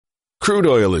Crude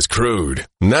oil is crude.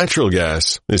 Natural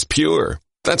gas is pure.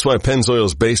 That's why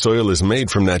Pennzoil's base oil is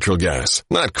made from natural gas,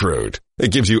 not crude.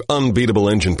 It gives you unbeatable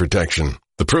engine protection.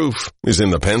 The proof is in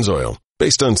the Pennzoil,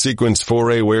 based on Sequence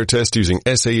 4A wear test using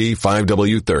SAE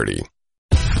 5W30.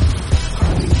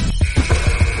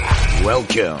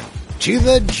 Welcome to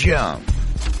The Jump,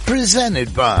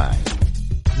 presented by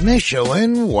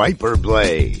Michelin Wiper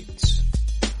Blades.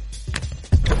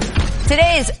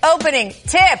 Today's opening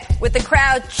tip with the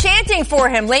crowd chanting for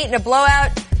him late in a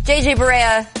blowout. JJ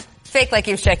Barea faked like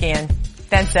he was checking in,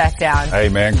 then sat down. Hey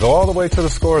man, go all the way to the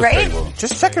scores table.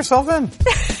 Just check yourself in.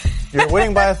 You're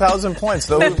winning by 1,000 points.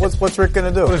 Though, what's Rick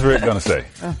going to do? What is Rick going to say?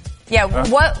 Yeah,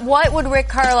 what would Rick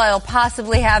Carlisle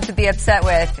possibly have to be upset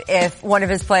with if one of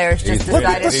his players just decided to...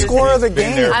 Look at the score of the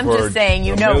game. I'm just saying,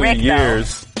 you know Rick,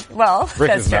 years. though. Well,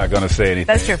 Rick is not going to say anything.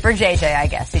 That's true. For JJ, I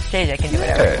guess. JJ can do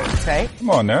whatever he wants, right? Come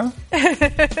on now.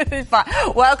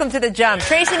 Welcome to The Jump.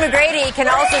 Tracy McGrady can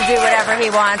also do whatever he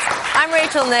wants. I'm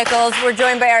Rachel Nichols. We're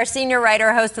joined by our senior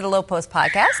writer, host of the Lowe Post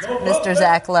podcast, Mr.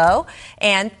 Zach Lowe,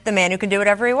 and the man who can do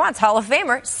whatever he wants, Hall of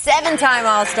Famer, seven-time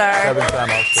All-Star,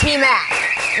 T-Mac.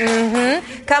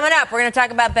 Coming up, we're going to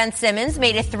talk about Ben Simmons.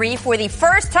 Made a three for the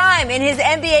first time in his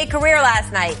NBA career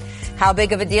last night. How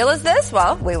big of a deal is this?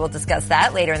 Well, we will discuss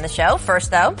that later in the show. First,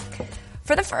 though,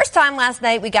 for the first time last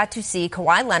night, we got to see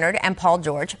Kawhi Leonard and Paul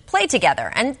George play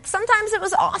together. And sometimes it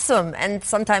was awesome, and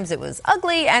sometimes it was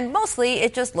ugly, and mostly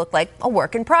it just looked like a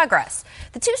work in progress.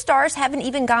 The two stars haven't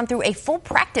even gone through a full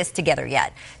practice together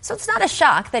yet. So it's not a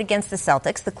shock that against the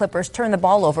Celtics, the Clippers turned the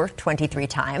ball over 23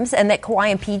 times, and that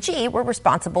Kawhi and PG were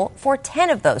responsible for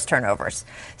 10 of those turnovers.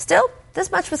 Still,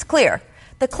 this much was clear.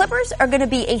 The Clippers are going to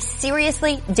be a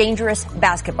seriously dangerous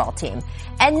basketball team.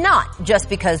 And not just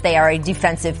because they are a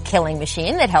defensive killing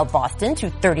machine that held Boston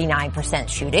to 39%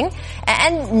 shooting.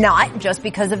 And not just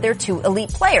because of their two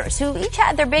elite players, who each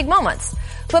had their big moments.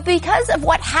 But because of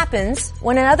what happens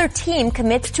when another team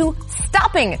commits to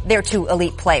stopping their two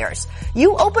elite players.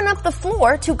 You open up the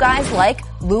floor to guys like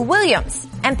Lou Williams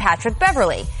and Patrick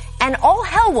Beverley. And all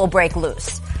hell will break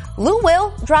loose. Lou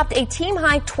Will dropped a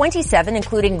team-high 27,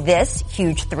 including this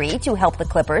huge three, to help the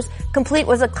Clippers complete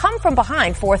was a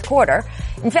come-from-behind fourth quarter.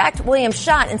 In fact, Williams'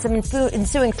 shot and some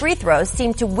ensuing free throws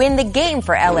seemed to win the game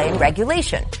for LA in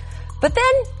regulation. But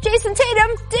then Jason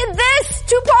Tatum did this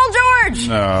to Paul George.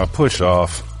 No, push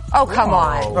off. Oh, come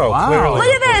on. Oh, wow. Clearly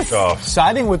look at this. Off.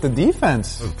 Siding with the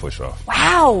defense. It was a push off.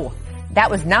 Wow. That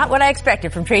was not what I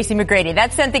expected from Tracy McGrady.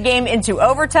 That sent the game into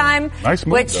overtime. Nice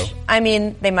move, which, though. I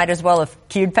mean, they might as well have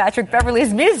cued Patrick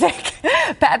Beverley's music.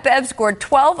 Pat Bev scored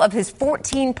 12 of his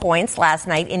 14 points last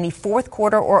night in the fourth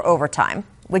quarter or overtime,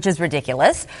 which is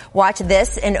ridiculous. Watch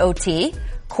this in OT.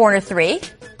 Corner three.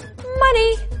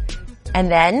 Money.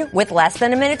 And then, with less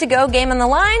than a minute to go, game on the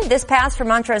line, this pass from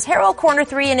Montrezl Harrell, corner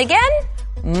three, and again,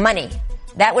 money.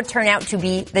 That would turn out to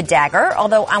be the dagger,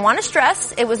 although I want to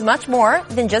stress it was much more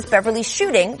than just Beverly's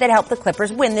shooting that helped the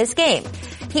Clippers win this game.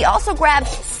 He also grabbed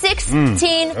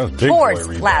 16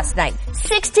 boards last night.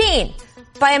 16!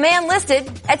 By a man listed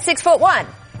at 6'1".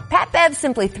 Pat Bev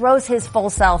simply throws his full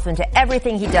self into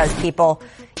everything he does, people,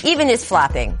 even his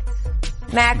flopping.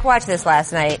 Mac, watch this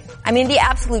last night. I mean, the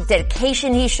absolute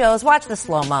dedication he shows. Watch the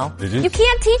slow-mo. Did you? You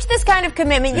can't teach this kind of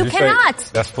commitment. You cannot.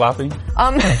 That's flopping?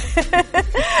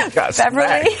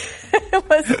 Beverly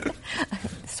was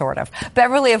sort of.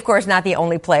 Beverly, of course, not the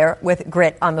only player with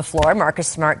grit on the floor. Marcus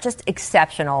Smart, just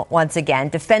exceptional once again,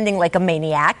 defending like a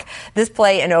maniac. This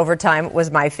play in overtime was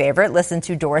my favorite. Listen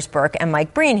to Doris Burke and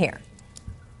Mike Breen here.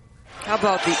 How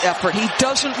about the effort? He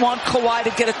doesn't want Kawhi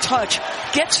to get a touch.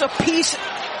 Gets a piece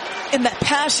in that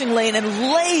passing lane and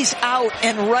lays out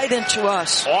and right into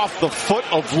us. Off the foot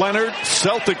of Leonard,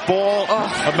 Celtic ball,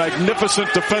 a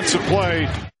magnificent defensive play.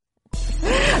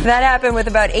 That happened with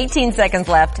about 18 seconds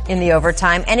left in the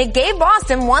overtime, and it gave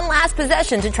Boston one last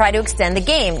possession to try to extend the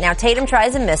game. Now Tatum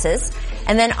tries and misses,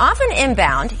 and then off an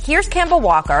inbound, here's Kemba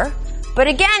Walker. But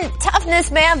again,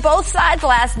 toughness, man, both sides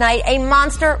last night. A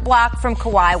monster block from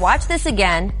Kawhi. Watch this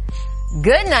again.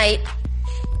 Good night.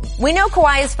 We know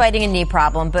Kawhi is fighting a knee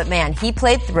problem, but man, he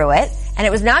played through it. And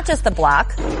it was not just the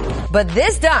block, but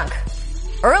this dunk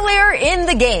earlier in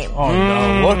the game. Oh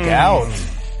no, look out.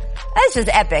 That's just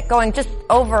epic. Going just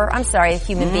over, I'm sorry,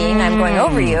 human being, I'm going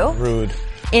over you. Rude.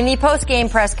 In the post-game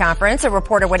press conference, a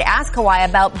reporter would ask Kawhi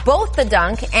about both the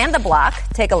dunk and the block.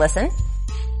 Take a listen.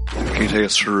 Can you take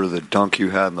us through the dunk you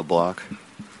had in the block?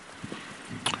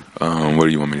 What do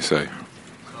you want me to say?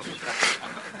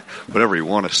 Whatever you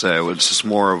want to say. It's just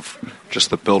more of just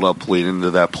the build-up leading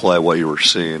into that play, what you were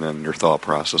seeing, and your thought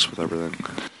process with everything.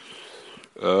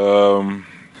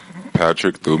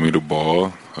 Patrick threw me the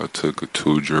ball. I took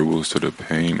 2 dribbles to the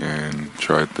paint and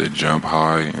tried to jump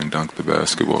high and dunk the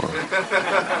basketball.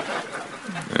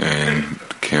 And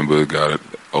Kemba got it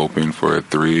open for a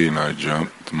 3, and I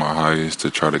jumped to my highest to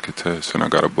try to contest, and I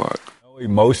got a block.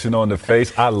 Emotion on the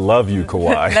face. I love you,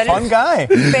 Kawhi. Fun guy.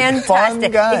 Fantastic.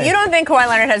 Fun guy. If you don't think Kawhi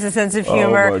Leonard has a sense of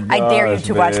humor, my I dare you gosh,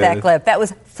 to watch that clip. That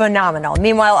was phenomenal.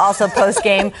 Meanwhile, also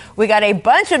post-game, we got a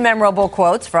bunch of memorable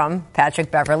quotes from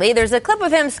Patrick Beverley. There's a clip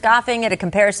of him scoffing at a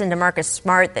comparison to Marcus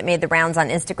Smart that made the rounds on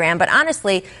Instagram. But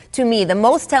honestly, to me, the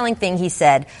most telling thing he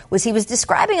said was he was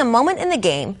describing a moment in the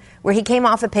game where he came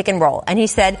off a pick and roll. And he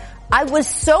said, I was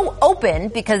so open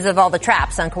because of all the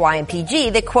traps on Kawhi and PG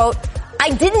that, quote, I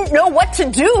didn't know what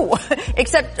to do.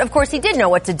 Except, of course, he did know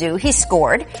what to do. He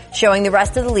scored, showing the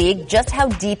rest of the league just how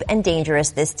deep and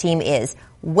dangerous this team is,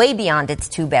 way beyond its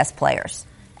 2 best players.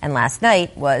 And last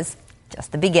night was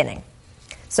just the beginning.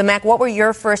 So, Mac, what were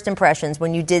your first impressions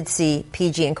when you did see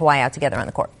PG and Kawhi out together on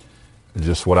the court?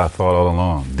 Just what I thought all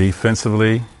along.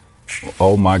 Defensively,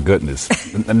 oh my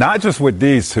goodness. Not just with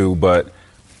these two, but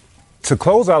to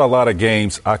close out a lot of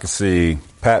games, I could see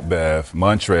Pat Bev,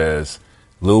 Montrez,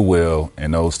 Lou Will,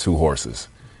 and those 2 horses.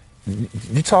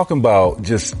 You're talking about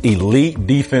just elite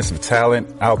defensive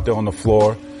talent out there on the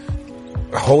floor,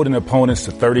 holding opponents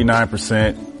to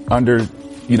 39%, under,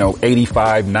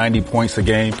 85, 90 points a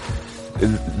game.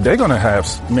 They're going to have,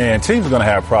 teams are going to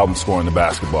have problems scoring the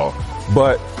basketball.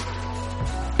 But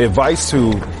advice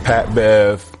to Pat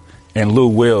Bev and Lou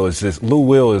Will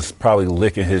is probably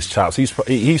licking his chops.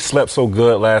 He slept so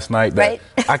good last night that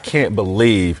right? I can't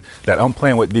believe that I'm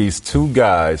playing with these 2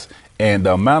 guys and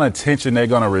the amount of attention they're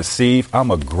going to receive. I'm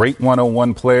a great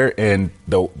one-on-one player, and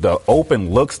the open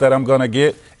looks that I'm going to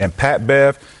get. And Pat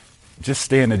Bev, just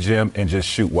stay in the gym and just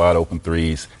shoot wide open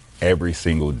threes every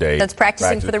single day. That's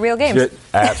practicing for the real games.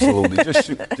 Absolutely.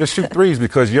 just shoot threes,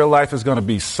 because your life is going to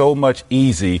be so much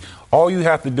easy. All you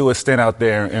have to do is stand out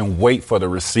there and wait for the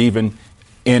receiving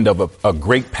end of a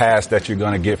great pass that you're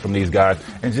going to get from these guys,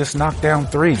 and just knock down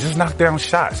threes, just knock down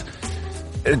shots.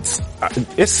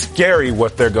 It's scary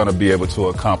what they're going to be able to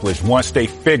accomplish once they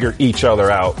figure each other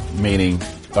out, meaning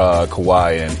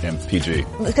Kawhi and PG.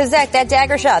 Because, Zach, that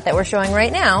dagger shot that we're showing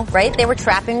right now, right, they were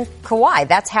trapping Kawhi.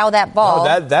 That's how that ball...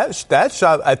 No, that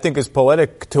shot, I think, is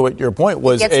poetic to your point,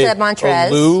 was gets to Montrez.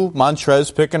 A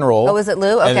Lou-Montrez pick and roll. Oh, was it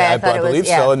Lou? Okay, and I believe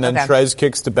so. Yeah, and then Trez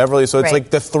kicks to Beverly. So it's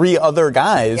like the 3 other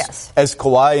guys as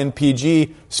Kawhi and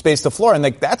PG space the floor. And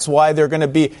that's why they're going to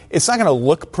be... It's not going to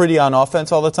look pretty on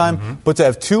offense all the time, but to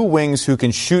have 2 wings who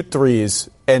can shoot threes,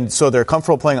 and so they're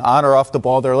comfortable playing on or off the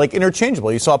ball. They're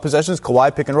interchangeable. You saw possessions,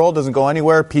 Kawhi pick and roll, doesn't go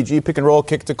anywhere. PG pick and roll,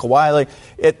 kick to Kawhi.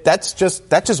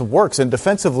 That just works. And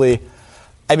defensively,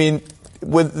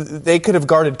 they could have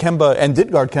guarded Kemba and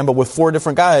did guard Kemba with 4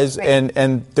 different guys,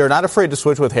 and they're not afraid to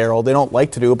switch with Harold. They don't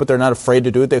like to do it, but they're not afraid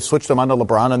to do it. They've switched them onto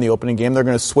LeBron in the opening game. They're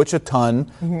going to switch a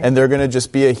ton, and they're going to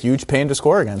just be a huge pain to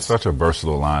score against. Such a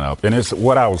versatile lineup. And it's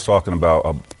what I was talking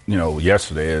about,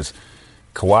 yesterday is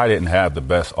Kawhi didn't have the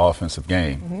best offensive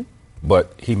game,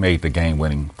 but he made the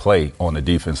game-winning play on the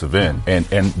defensive end. And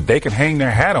they can hang their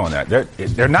hat on that.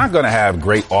 They're not going to have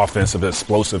great offensive,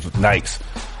 explosive nights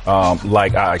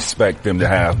like I expect them to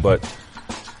have. But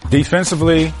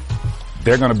defensively,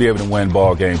 they're going to be able to win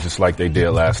ball games just like they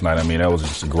did last night. That was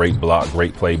just a great block,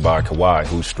 great play by Kawhi,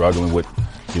 who's struggling with,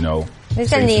 he's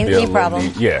got a knee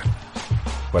problem. Yeah.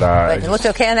 But it looked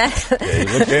okay on that. Yeah,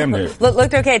 he looked damn near.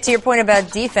 Looked okay. To your point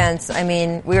about defense,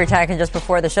 we were talking just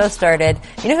before the show started.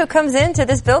 You know who comes into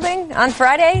this building on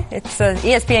Friday? It's an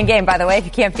ESPN game, by the way, if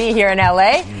you can't be here in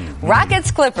L.A.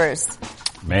 Rockets Clippers.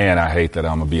 Man, I hate that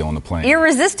I'm going to be on the plane.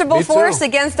 Irresistible force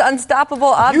against unstoppable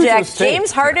object.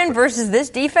 James Harden versus this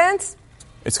defense?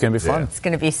 It's going to be fun. It's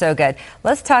going to be so good.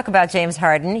 Let's talk about James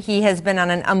Harden. He has been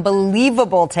on an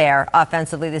unbelievable tear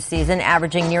offensively this season,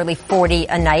 averaging nearly 40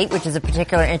 a night, which is a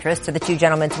particular interest to the 2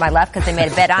 gentlemen to my left because they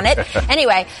made a bet on it.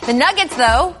 Anyway, the Nuggets,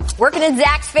 though, working in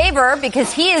Zach's favor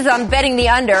because he is on betting the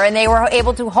under, and they were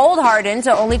able to hold Harden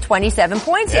to only 27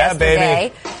 points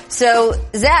yesterday. Baby. So,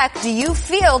 Zach, do you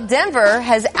feel Denver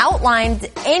has outlined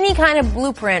any kind of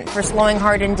blueprint for slowing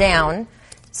Harden down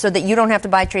so that you don't have to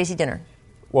buy Tracy dinner?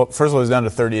 Well, first of all, it's down to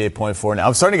 38.4 now.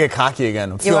 I'm starting to get cocky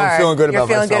again. I'm feeling good about myself.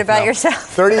 You're feeling good about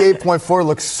yourself. 38.4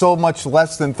 looks so much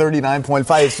less than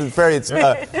 39.5. It's very. Just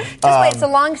wait. It's a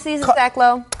long season, Zach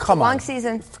Lowe. Long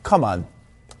season. Come on.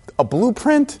 A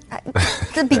blueprint?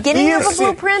 The beginning of a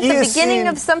blueprint? The beginning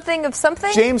of something?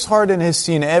 James Harden has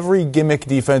seen every gimmick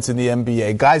defense in the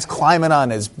NBA. Guys climbing on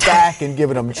his back and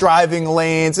giving him driving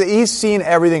lanes. He's seen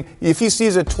everything. If he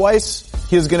sees it twice,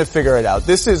 he was going to figure it out.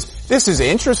 This is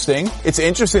interesting. It's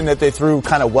interesting that they threw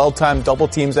kind of well-timed double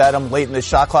teams at him late in the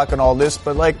shot clock and all this,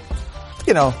 but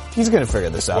he's going to figure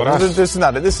this out. Well,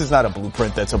 this is not a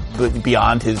blueprint that's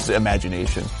beyond his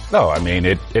imagination. No, I mean,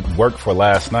 it worked for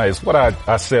last night. It's what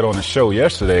I said on the show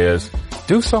yesterday is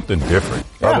do something different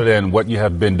other than what you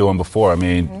have been doing before. I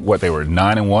mean, they were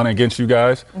 9-1 against you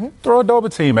guys? Mm-hmm. Throw a double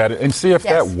team at it and see if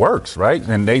that works, right?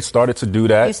 And they started to do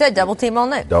that. You said double team all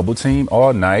night. Double team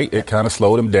all night. It kind of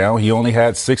slowed him down. He only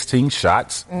had 16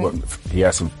 shots. Mm-hmm. Well, he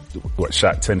had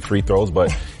shot 10 free throws,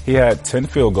 but he had 10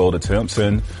 field goal attempts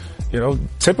and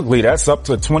typically that's up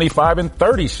to 25 and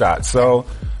 30 shots. So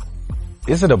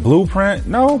is it a blueprint?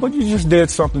 No, but you just did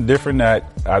something different that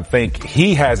I think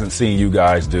he hasn't seen you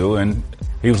guys do, and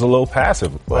he was a little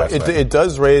passive. Well, it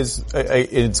does raise,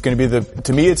 it's going to be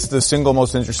to me, it's the single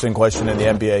most interesting question in the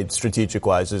NBA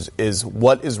strategic-wise is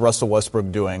what is Russell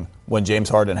Westbrook doing when James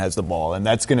Harden has the ball? And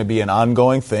that's going to be an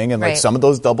ongoing thing. And some of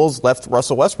those doubles left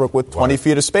Russell Westbrook with 20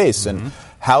 feet of space. Mm-hmm.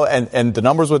 And the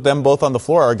numbers with them both on the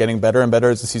floor are getting better and better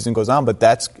as the season goes on. But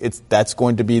that's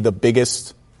going to be the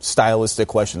biggest stylistic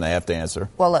question they have to answer.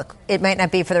 Well, look, it might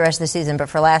not be for the rest of the season, but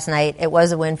for last night, it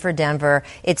was a win for Denver.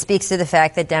 It speaks to the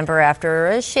fact that Denver, after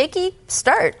a shaky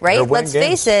start, right? Let's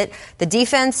face it, the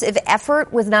defensive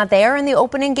effort was not there in the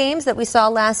opening games that we saw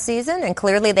last season, and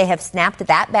clearly they have snapped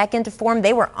that back into form.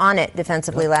 They were on it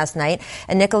defensively last night.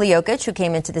 And Nikola Jokic, who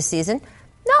came into the season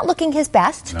not looking his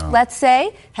best, let's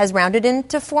say, has rounded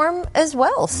into form as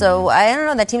well. So, I don't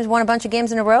know, that team's won a bunch of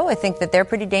games in a row. I think that they're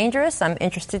pretty dangerous. I'm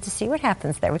interested to see what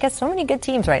happens there. We've got so many good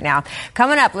teams right now.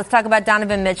 Coming up, let's talk about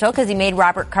Donovan Mitchell, because he made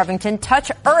Robert Covington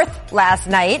touch earth last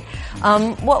night.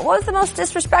 What was the most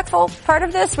disrespectful part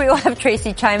of this? We will have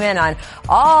Tracy chime in on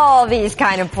all these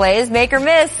kind of plays. Make or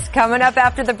miss, coming up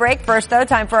after the break. First, though,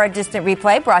 time for our distant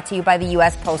replay, brought to you by the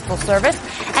U.S. Postal Service.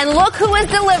 And look who is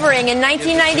delivering in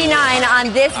 1999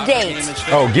 on this date.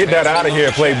 Oh, get that out of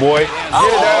here, Playboy. Get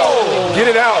it out. Get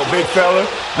it out, big fella.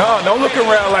 No, don't look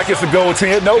around like it's a gold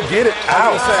 10. No, get it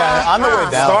out. On the way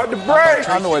down. Start the break.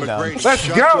 On the way down. Let's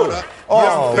go.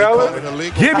 Young fella.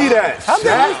 Give me that.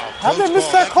 How'd they miss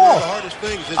that call?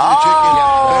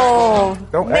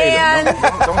 Oh, man.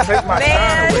 Don't take my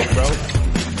time away, bro.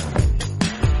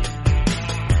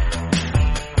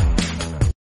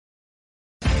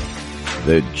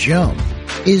 The Jump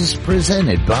is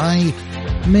presented by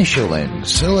Michelin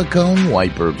silicone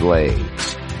wiper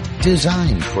blades,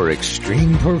 designed for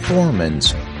extreme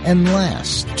performance and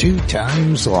last 2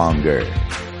 times longer.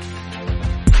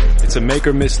 It's a make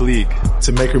or miss league. It's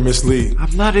a make or miss league.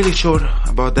 I'm not really sure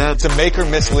about that. It's a make or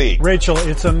miss league. Rachel,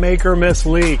 it's a make or miss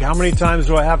league. How many times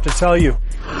do I have to tell you?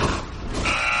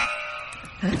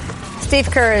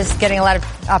 Steve Kerr is getting a lot of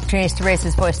opportunities to raise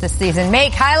his voice this season.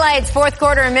 Make highlights, fourth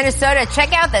quarter in Minnesota.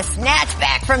 Check out the snatch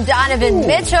back from Donovan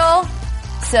Mitchell.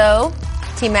 So,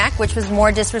 T-Mac, which was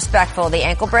more disrespectful, the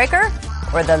ankle breaker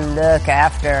or the look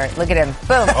after? Look at him.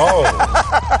 Boom. Oh.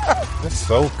 That's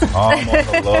so calm on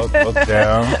the look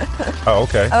down. Oh,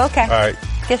 okay. Oh, okay. All right.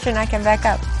 Guess you're not coming back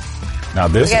up. Now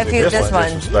this is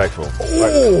disrespectful.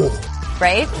 Ooh.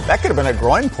 Right? That could have been a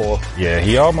groin pull. Yeah,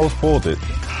 he almost pulled it.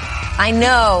 I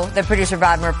know the producer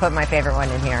Bodmer put my favorite one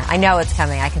in here. I know it's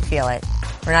coming. I can feel it.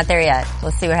 We're not there yet.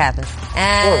 Let's see what happens.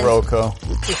 And poor Rocco.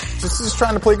 Just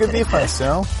trying to play good defense, you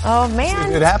know? Oh,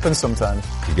 man. It happens sometimes.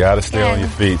 You gotta stay on your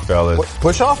feet, fellas.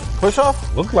 Push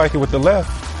off? Look like it with the left.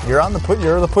 You're the push-off.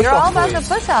 You're all about the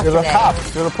push-off You're today. the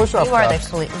cops. You're the push-off You are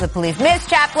the police. Miss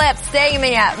Chaplip staying in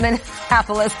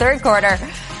Minneapolis, third quarter.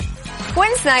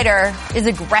 Quinn Snyder is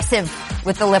aggressive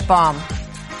with the lip balm,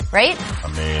 right? I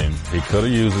mean, he could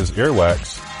have used his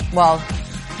earwax. Well,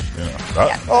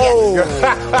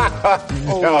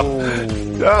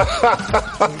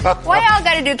 why y'all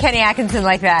got to do Kenny Atkinson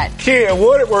like that? Kid,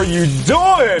 what were you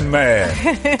doing, man?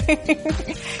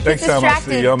 Next time I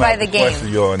see you, I'm going to question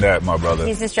you on that, my brother.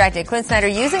 He's distracted. Quinn Snyder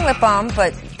using lip balm,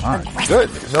 but aggressive. Good.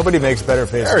 Nobody makes better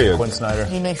faces than Quinn Snyder.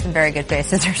 He makes some very good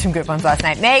faces. There's some good ones last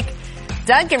night.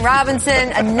 Duncan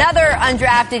Robinson, another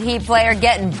undrafted Heat player,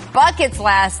 getting buckets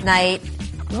last night.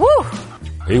 Woo!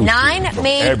 9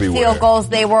 made field goals.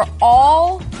 They were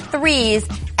all threes.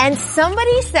 And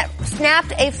somebody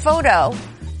snapped a photo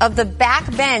of the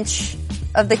back bench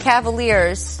of the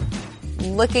Cavaliers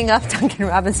looking up Duncan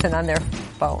Robinson on their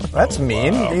phone. That's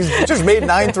mean. Wow. He's just made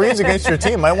 9 threes against your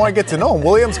team. I want to get to know him.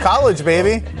 Williams College,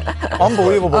 baby.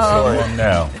 Unbelievable story.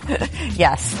 Now,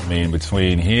 yes. I mean,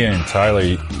 between he and Tyler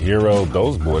Hero,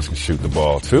 those boys can shoot the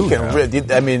ball too. They can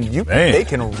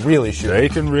really shoot. They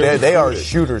can really. They are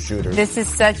shooters. This is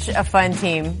such a fun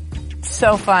team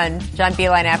So fun. John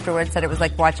Beeline afterwards said it was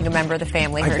like watching a member of the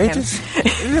family hurt him.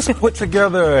 They just put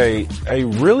together a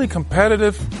really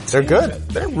competitive They're good.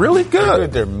 They're really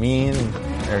good. They're mean.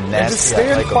 They're nasty. And just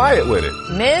staying quiet with it.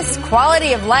 Miss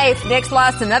quality of life. Knicks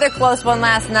lost another close one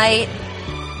last night.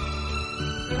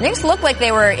 Knicks looked like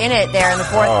they were in it there in the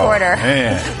fourth quarter.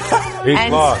 Man,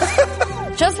 he's lost.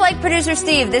 Just like producer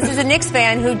Steve, this is a Knicks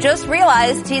fan who just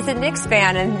realized he's a Knicks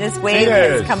fan, and this wave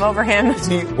has come over him.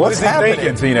 What's he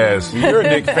thinking, Tinez? You're a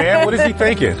Knicks fan. What is he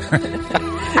thinking?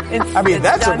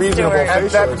 That's a reasonable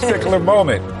at that particular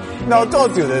moment. No,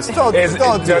 don't do this. Don't do Does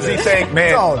this. he think,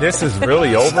 man, this is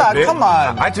really over? Stop, come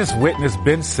on. I just witnessed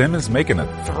Ben Simmons making a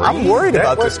three. I'm worried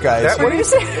about this guy. What are you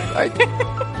saying?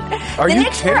 Are the you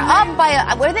Knicks kidding were up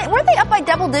by, weren't they up by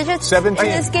double digits 17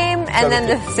 in this game? And then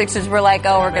the Sixers were like,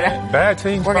 oh, we're gonna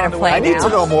play I need to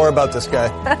know more about this guy.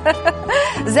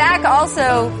 Zach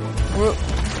also,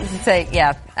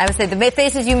 I would say the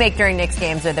faces you make during Knicks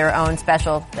games are their own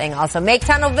special thing. Also, make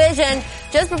tunnel vision.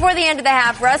 Just before the end of the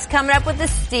half, Russ coming up with the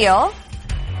steal.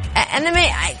 And then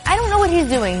I don't know what he's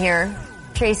doing here,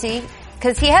 Tracy,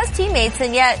 because he has teammates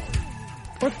and yet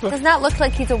does not look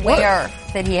like he's aware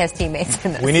that he has teammates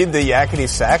in this. We need the yakety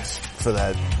sax for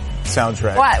that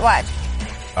soundtrack. Watch.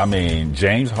 I mean,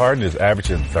 James Harden is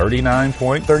averaging 39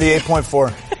 points.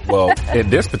 38.4. Well, in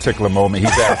this particular moment,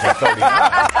 he's averaging 39.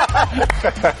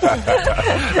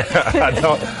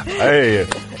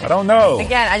 I don't know.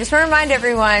 Again, I just want to remind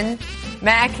everyone,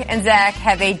 Mac and Zach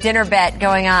have a dinner bet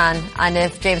going on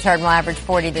if James Harden will average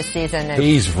 40 this season. And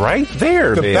he's right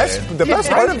there, the man. Best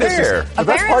part of this is the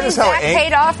best part is how Zach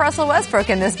paid off Russell Westbrook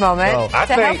in this moment to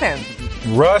help him.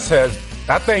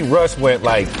 I think Russ went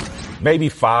like maybe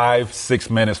 5-6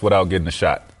 minutes without getting a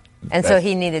shot. And so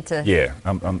he needed to. Yeah,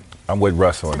 I'm with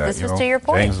Russ on that. This was to your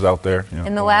point. James is out there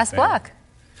in the last block.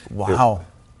 Wow.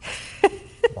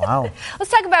 Wow.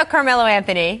 Let's talk about Carmelo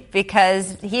Anthony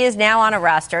because he is now on a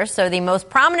roster. So the most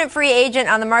prominent free agent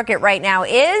on the market right now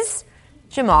is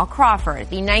Jamal Crawford,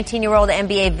 the 19-year-old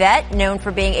NBA vet known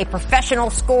for being a professional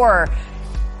scorer.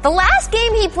 The last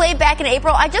game he played back in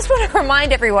April, I just want to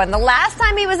remind everyone, the last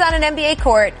time he was on an NBA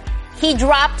court, he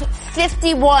dropped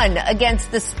 51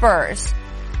 against the Spurs.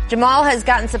 Jamal has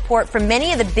gotten support from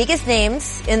many of the biggest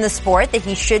names in the sport that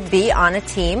he should be on a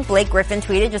team. Blake Griffin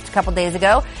tweeted just a couple days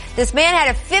ago, this man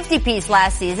had a 50-piece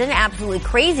last season. Absolutely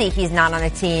crazy he's not on a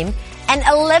team. And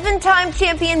 11-time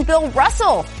champion Bill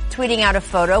Russell tweeting out a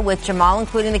photo with Jamal,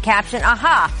 including the caption,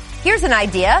 aha, here's an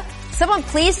idea. Someone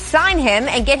please sign him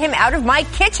and get him out of my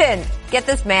kitchen. Get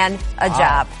this man a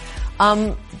job.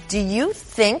 Do you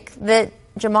think that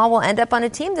Jamal will end up on a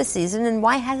team this season, and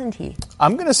why hasn't he?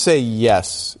 I'm going to say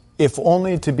yes, if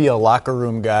only to be a locker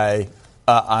room guy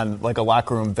on like a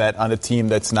locker room vet on a team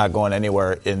that's not going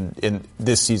anywhere in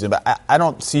this season. But I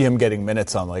don't see him getting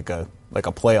minutes on like a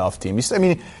playoff team.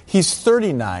 He's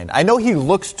 39. I know he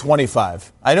looks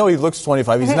 25.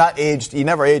 He's not aged. He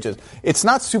never ages. It's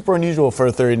not super unusual for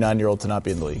a 39-year-old to not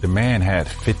be in the league. The man had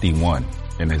 51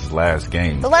 in his last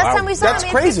game. The last time we saw him, that's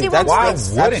crazy. That's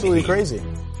absolutely crazy.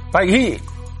 Like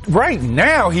right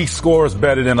now, he scores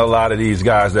better than a lot of these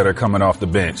guys that are coming off the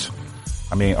bench.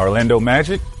 I mean, Orlando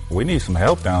Magic, we need some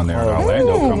help down there in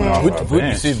Orlando coming off our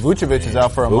bench. See, Vucevic is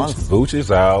out for a month. Vuce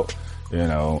is out.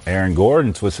 Aaron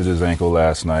Gordon twisted his ankle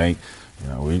last night.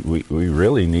 We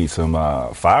really need some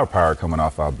firepower coming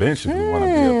off our bench if we want to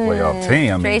be a playoff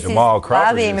team. I mean, Tracy's Jamal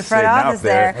Crawford in the is front sitting office out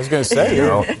there. there. I was going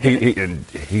to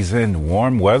say, he's in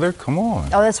warm weather. Come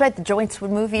on. Oh, that's right. The joints would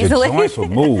move easily. The joints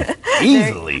would move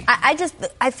easily.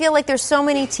 I feel like there's so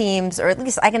many teams, or at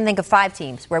least I can think of 5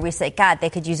 teams where we say, God,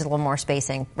 they could use a little more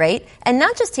spacing, right? And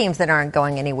not just teams that aren't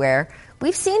going anywhere.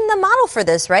 We've seen the model for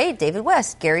this, right? David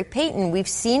West, Gary Payton. We've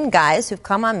seen guys who've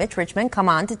come on, Mitch Richmond, come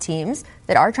on to teams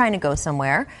that are trying to go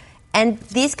somewhere. And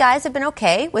these guys have been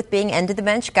okay with being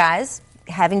end-of-the-bench guys,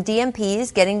 having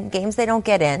DMPs, getting games they don't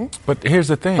get in. But here's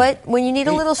the thing. But when you need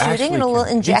a little shooting and a little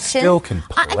injection. He still can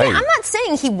play. I'm not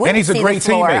saying he wouldn't and he's see a great the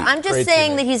floor. Teammate. I'm just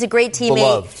saying that he's a great teammate.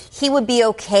 Beloved. He would be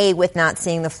okay with not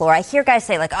seeing the floor. I hear guys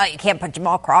say, like, oh, you can't put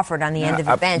Jamal Crawford on the end of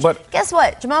the bench. But guess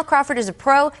what? Jamal Crawford is a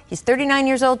pro. He's 39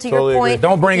 years old, to totally your point. agree.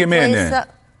 Don't bring him in then.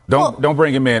 Don't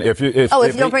bring him in. If you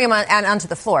don't bring him onto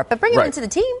the floor. But bring him into the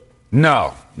team.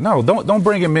 No, don't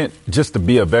bring him in just to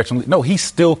be a veteran. No, he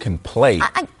still can play.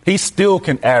 He still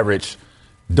can average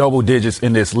double digits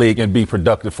in this league and be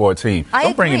productive for a team.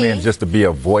 Don't bring him in just to be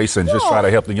a voice and just try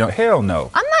to help the young. Hell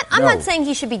no. I'm not saying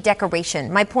he should be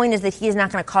decoration. My point is that he is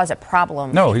not going to cause a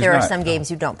problem if there are some games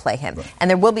you don't play him. Right. And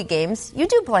there will be games you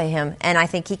do play him. And I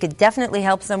think he could definitely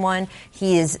help someone.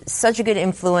 He is such a good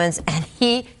influence, and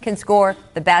he can score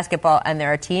the basketball, and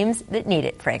there are teams that need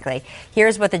it, frankly.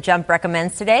 Here's what the Jump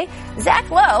recommends today. Zach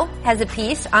Lowe has a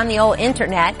piece on the old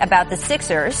internet about the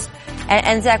Sixers.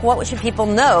 And Zach, what should people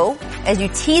know as you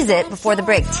tease it before the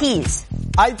break? Tease.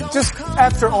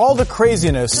 After all the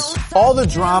craziness, all the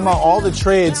drama, all the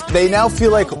trades, they now feel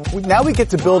like now we get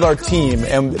to build our team.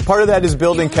 And part of that is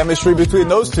building chemistry between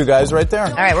those two guys right there.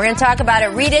 All right, we're going to talk about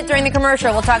it. Read it during the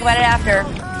commercial. We'll talk about it after.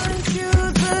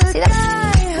 See that?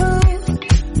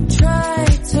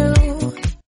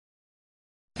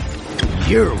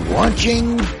 You're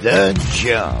watching The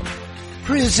Jump,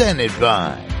 presented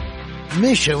by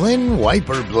Michelin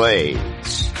Wiper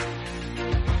Blades.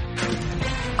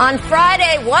 On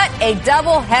Friday, what a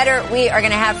doubleheader we are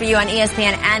going to have for you on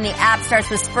ESPN and the app. Starts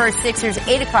with Spurs Sixers,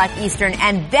 8 o'clock Eastern.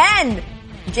 And then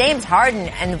James Harden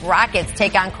and the Rockets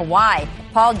take on Kawhi,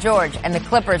 Paul George, and the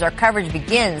Clippers. Our coverage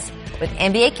begins with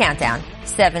NBA Countdown,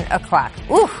 7 o'clock.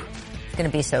 Ooh, it's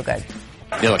going to be so good.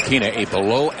 Ntilikina, a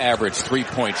below-average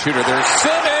three-point shooter. There's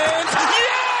Simmons. Yes!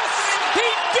 He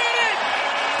did it!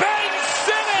 Ben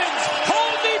Simmons!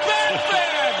 Hold me back,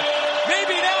 man!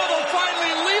 Maybe now they'll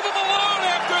finally leave him alone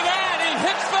after that. He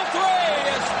hits the three,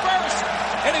 his first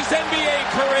in his NBA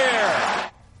career.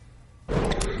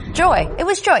 Joy. It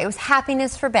was joy. It was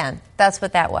happiness for Ben. That's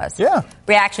what that was. Yeah.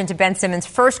 Reaction to Ben Simmons'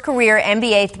 first career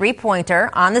NBA three-pointer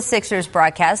on the Sixers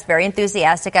broadcast. Very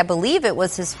enthusiastic. I believe it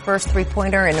was his first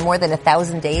three-pointer in more than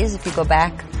 1,000 days, if you go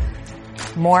back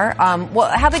more.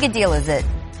 How big a deal is it,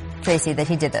 Tracy, that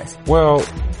he did this? Well,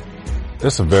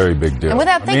 it's a very big deal. And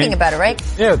without thinking about it, right?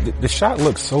 Yeah, the shot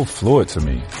looks so fluid to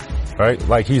me, right?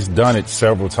 Like he's done it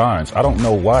several times. I don't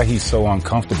know why he's so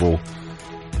uncomfortable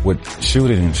with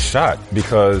shooting and shot,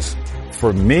 because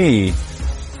for me,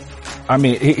 I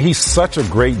mean, he's such a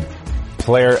great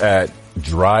player at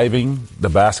driving the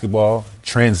basketball.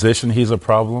 Transition, he's a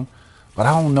problem. But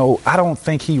I don't know. I don't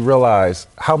think he realized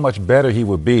how much better he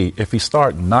would be if he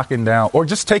started knocking down or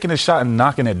just taking a shot and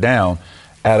knocking it down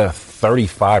at a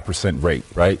 35% rate,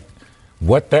 right?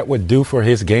 What that would do for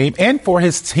his game and for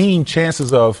his team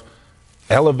chances of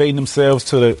elevating themselves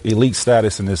to the elite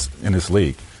status in this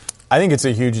league. I think it's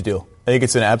a huge deal. I think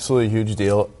it's an absolutely huge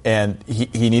deal, and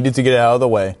he needed to get it out of the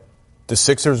way. The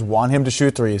Sixers want him to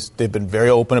shoot threes. They've been very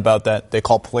open about that. They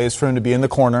call plays for him to be in the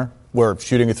corner, where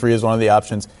shooting a three is one of the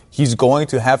options. He's going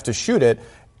to have to shoot it,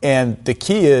 and the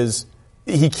key is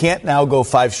he can't now go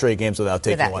 5 straight games without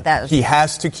taking one. He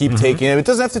has to keep taking them. It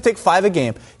doesn't have to take 5 a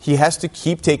game. He has to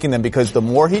keep taking them, because the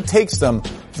more he takes them,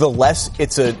 the less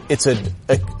it's a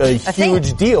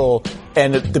huge deal,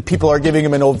 and the people are giving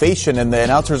him an ovation, and the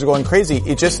announcers are going crazy.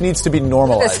 It just needs to be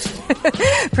normalized.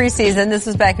 Preseason. This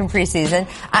was back in preseason.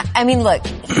 I mean, look,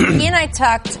 he and I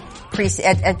talked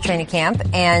at training camp,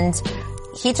 and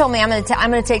he told me, I'm going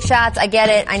to take shots. I get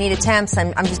it. I need attempts.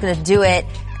 I'm just going to do it.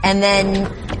 And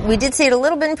then we did see it a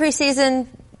little bit in preseason.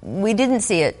 We didn't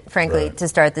see it, frankly, to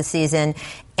start the season.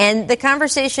 And the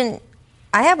conversation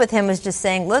I had with him was just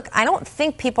saying, look, I don't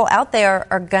think people out there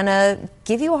are going to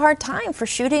give you a hard time for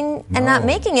shooting and not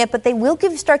making it, but they will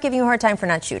start giving you a hard time for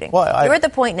not shooting. Well, you're at the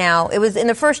point now, it was in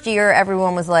the first year,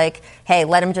 everyone was like, hey,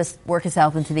 let him just work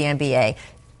himself into the NBA.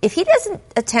 If he doesn't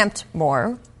attempt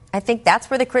more, I think that's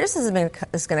where the criticism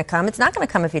is going to come. It's not going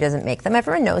to come if he doesn't make them.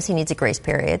 Everyone knows he needs a grace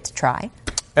period to try.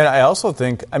 And I also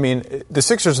think, I mean, the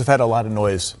Sixers have had a lot of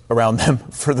noise around them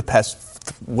for the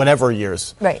past whatever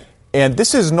years. Right. And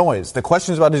this is noise. The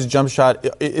questions about his jump shot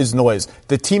is noise.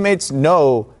 The teammates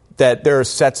know that there are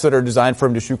sets that are designed for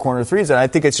him to shoot corner threes, and I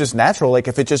think it's just natural. Like,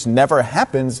 if it just never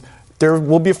happens, there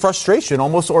will be frustration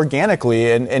almost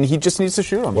organically, and he just needs to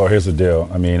shoot them. Well, here's the deal.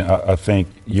 I mean, I think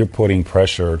you're putting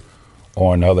pressure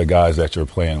on other guys that you're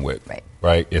playing with,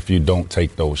 right? If you don't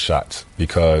take those shots,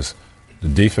 because the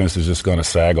defense is just going to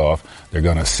sag off. They're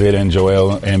going to sit in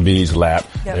Joel Embiid's lap.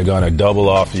 Yep. They're going to double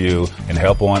off you and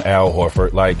help on Al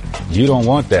Horford. Like, you don't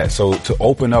want that. So to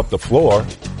open up the floor,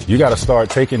 you got to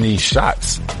start taking these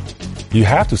shots. You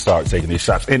have to start taking these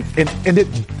shots. And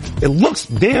it looks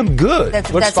damn good.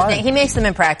 That's the thing. He makes them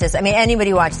in practice. I mean,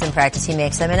 anybody who watches him practice, he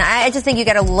makes them. And I just think you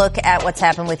got to look at what's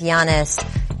happened with Giannis.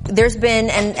 there's been,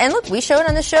 and look, we showed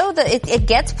on the show that it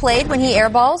gets played when he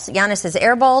airballs. Giannis has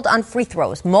airballed on free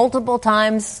throws multiple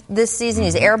times this season.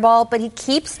 He's airballed, but he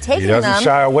keeps taking them. He doesn't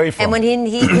shy away from them. And when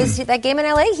he was that game in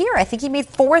LA here, I think he made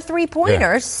 4 3-pointers. Yeah,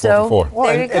 4 so for 4.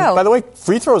 There you go. And by the way,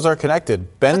 free throws are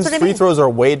connected. Ben's free throws are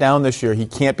way down this year. He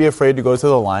can't be afraid to go to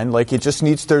the line. Like,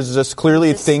 there's just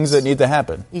clearly things that need to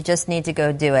happen. You just need to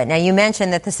go do it. Now, you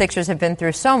mentioned that the Sixers have been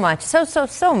through so much,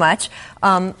 so much.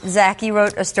 Zach, you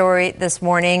wrote a story this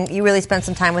morning. You really spent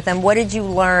some time with them. What did you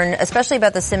learn, especially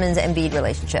about the Simmons-Embiid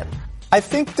relationship? I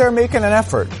think they're making an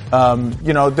effort.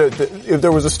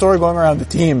 There was a story going around the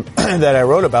team that I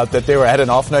wrote about that they had an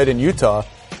off night in Utah,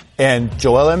 and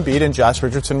Joel Embiid and Josh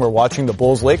Richardson were watching the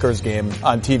Bulls-Lakers game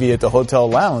on TV at the hotel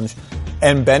lounge,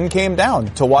 and Ben came down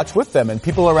to watch with them, and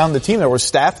people around the team, there were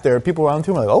staff there, people around the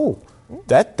team were like, oh,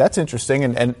 that's interesting,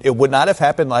 and it would not have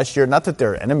happened last year. Not that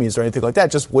they're enemies or anything like that,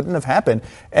 it just wouldn't have happened.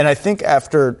 And I think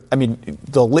after,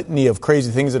 the litany of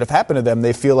crazy things that have happened to them,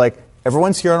 they feel like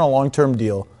everyone's here on a long-term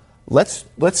deal. Let's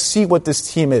see what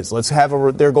this team is.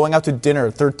 They're going out to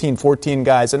dinner, 13, 14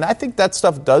 guys, and I think that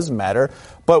stuff does matter.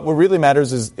 But what really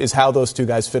matters is how those two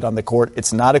guys fit on the court.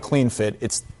 It's not a clean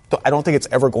fit. I don't think it's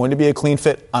ever going to be a clean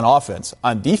fit on offense.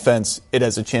 On defense, it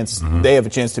has a chance. Mm-hmm. They have a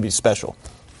chance to be special.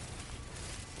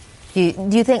 Do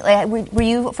you think, were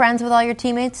you friends with all your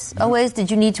teammates always? Did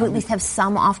you need to at least have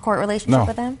some off-court relationship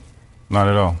with them? Not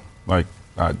at all. I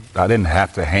didn't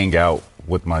have to hang out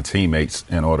with my teammates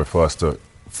in order for us to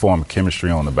form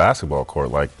chemistry on the basketball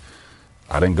court.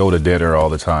 I didn't go to dinner all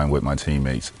the time with my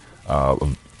teammates.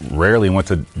 Rarely went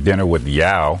to dinner with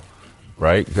Yao,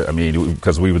 right?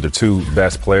 Because we were the two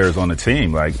best players on the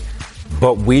team.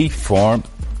 But we formed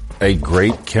a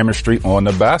great chemistry on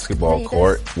the basketball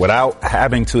court without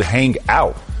having to hang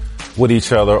out with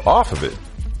each other off of it.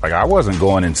 I wasn't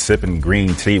going and sipping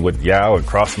green tea with Yao and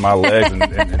crossing my legs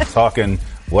and talking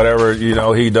whatever,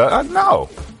 he does. No,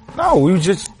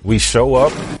 we show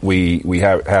up, we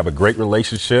have a great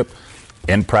relationship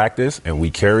in practice, and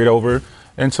we carry it over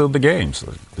into the games.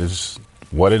 This is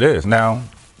what it is. Now,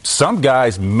 some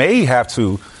guys may have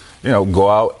to, go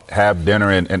out, have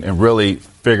dinner, and really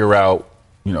figure out,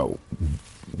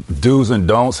 do's and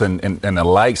don'ts and the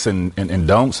likes and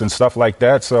don'ts and stuff like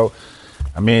that. So,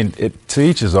 to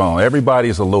each his own.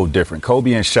 Everybody's a little different.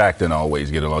 Kobe and Shaq didn't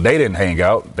always get along. They didn't hang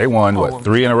out. They won,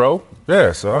 3 in a row?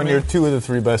 Yeah, so when you're 2 of the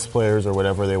 3 best players or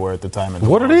whatever they were at the time.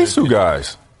 What are these 2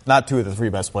 guys? Not 2 of the 3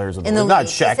 best players in the league. Not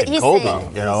Shaq and Kobe.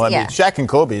 Shaq and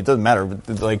Kobe. It doesn't matter.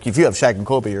 If you have Shaq and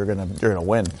Kobe, you're gonna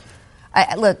win. I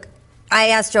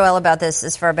asked Joel about this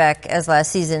as far back as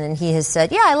last season, and he has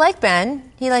said, "Yeah, I like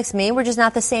Ben. He likes me. We're just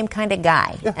not the same kind of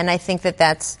guy." Yeah. And I think that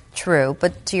that's true.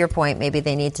 But to your point, maybe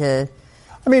they need to.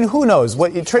 Who knows?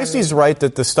 Tracy's right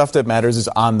that the stuff that matters is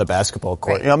on the basketball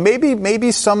court. Right. Maybe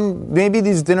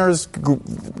these dinners,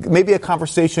 maybe a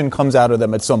conversation comes out of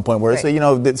them at some point where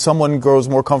that someone grows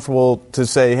more comfortable to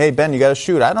say, "Hey, Ben, you got to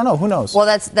shoot." I don't know. Who knows? Well,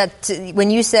 that's when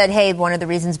you said, "Hey, one of the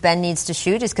reasons Ben needs to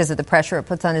shoot is because of the pressure it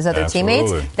puts on his other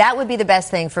teammates." That would be the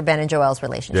best thing for Ben and Joel's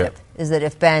relationship. Is that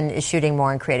if Ben is shooting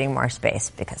more and creating more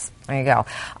space? Because there you go.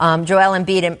 Joel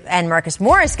Embiid and Marcus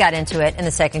Morris got into it in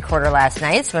the second quarter last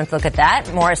night. So let's look at that.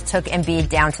 Morris took Embiid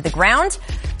down to the ground.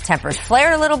 Tempers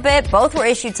flared a little bit. Both were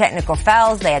issued technical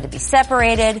fouls. They had to be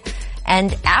separated.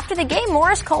 And after the game,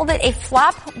 Morris called it a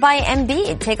flop by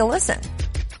Embiid. Take a listen.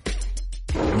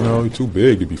 He's too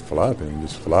big to be flopping.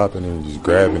 Just flopping and just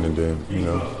grabbing, and then,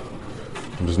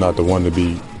 I'm just not the one to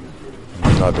be.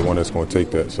 I'm not the one that's going to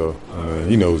take that. So,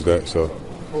 he knows that. So,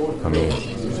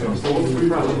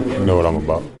 you know what I'm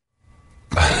about.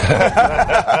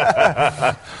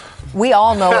 We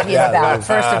all know what he's about.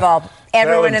 First of all,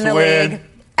 everyone in the league.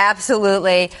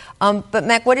 Absolutely. But,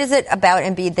 Mac, what is it about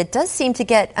Embiid that does seem to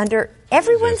get under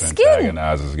everyone's skin?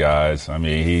 Antagonizes guys.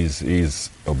 He's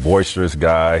a boisterous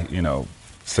guy,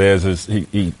 says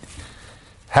he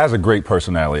has a great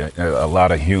personality, a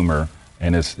lot of humor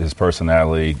in his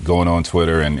personality, going on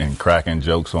Twitter and cracking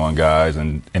jokes on guys,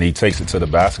 and he takes it to the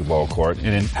basketball court.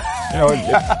 And,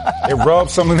 it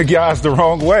rubs some of the guys the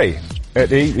wrong way.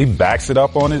 He backs it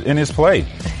up in his play.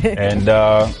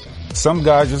 And some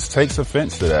guy just takes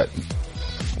offense to that.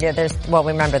 Yeah,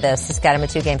 remember this. This got him a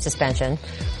 2-game suspension.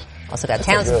 Also got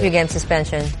Towns a 2-game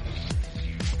suspension.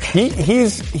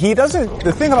 He doesn't,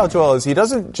 the thing about Joel is he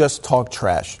doesn't just talk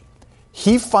trash.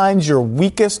 He finds your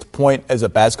weakest point as a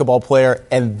basketball player,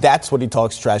 and that's what he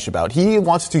talks trash about. He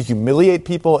wants to humiliate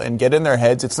people and get in their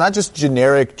heads. It's not just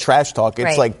generic trash talk.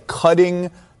 It's like cutting,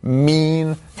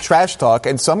 mean trash talk,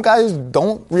 and some guys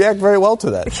don't react very well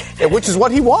to that, which is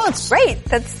what he wants. Right.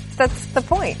 That's the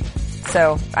point.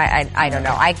 So I don't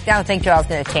know. I don't think Joel's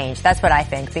going to change. That's what I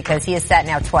think, because he has sat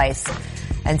now twice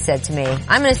and said to me,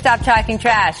 I'm going to stop talking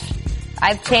trash.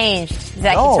 I've changed.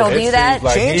 Zach, he told you that?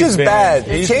 Like change is bad.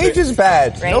 Change is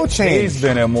bad. Right? No change. He's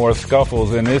been in more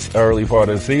scuffles in this early part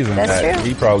of the season that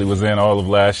he probably was in all of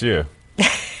last year.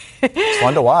 It's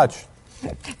fun to watch.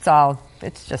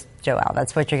 It's just Joel.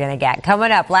 That's what you're going to get.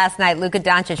 Coming up, last night, Luka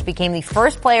Doncic became the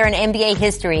first player in NBA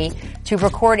history to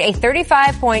record a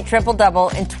 35-point triple-double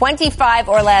in 25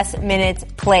 or less minutes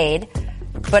played.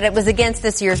 But it was against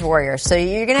this year's Warriors. So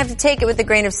you're going to have to take it with a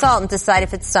grain of salt and decide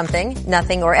if it's something,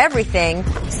 nothing, or everything.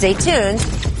 Stay tuned.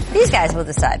 These guys will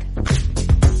decide.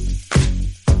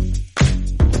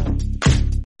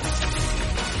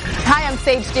 Hi, I'm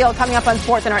Sage Steele. Coming up on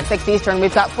SportsCenter at 6 Eastern,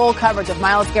 we've got full coverage of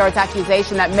Myles Garrett's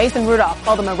accusation that Mason Rudolph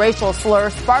called him a racial slur,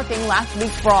 sparking last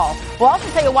week's brawl. We'll also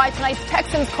tell you why tonight's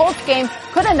Texans-Colts game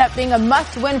could end up being a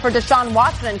must-win for Deshaun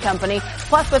Watson and company.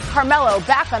 Plus, with Carmelo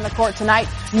back on the court tonight,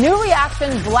 new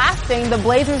reaction blasting the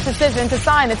Blazers' decision to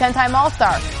sign the 10-time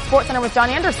All-Star. SportsCenter with John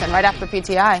Anderson right after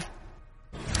PTI.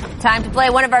 Time to play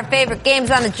one of our favorite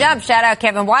games on the jump. Shout out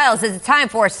Kevin Wiles. It's time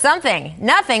for something,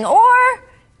 nothing, or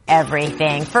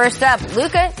everything. First up,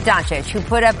 Luka Doncic, who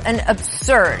put up an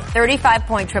absurd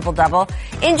 35-point triple-double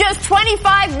in just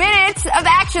 25 minutes of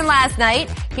action last night.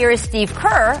 Here is Steve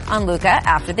Kerr on Luka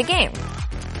after the game.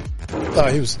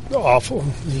 He was awful.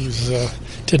 He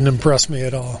didn't impress me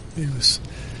at all. He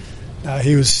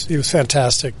was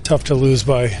fantastic. Tough to lose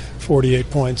by 48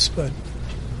 points, but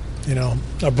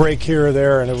a break here or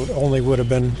there, and it only would have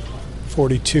been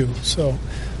 42. So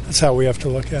that's how we have to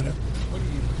look at it.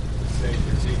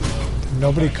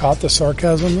 Nobody caught the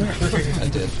sarcasm there? I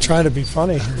did. Trying to be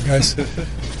funny here, guys.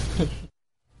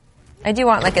 I do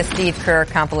want like a Steve Kerr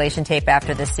compilation tape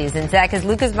after this season. Zach, is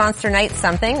Luka's Monster Night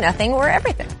something, nothing, or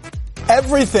everything?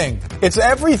 Everything. It's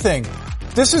everything.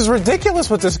 This is ridiculous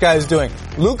what this guy is doing.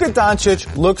 Luka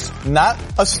Doncic looks not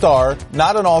a star,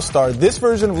 not an all-star. This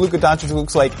version of Luka Doncic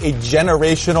looks like a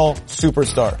generational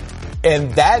superstar.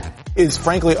 And that is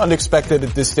frankly unexpected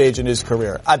at this stage in his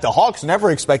career. The Hawks never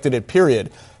expected it,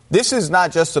 period. This is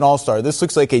not just an all-star. This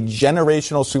looks like a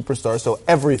generational superstar, so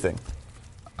everything.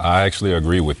 I actually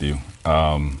agree with you.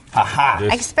 I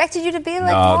expected you to be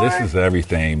like more. This is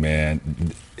everything, man.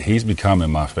 He's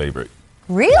becoming my favorite.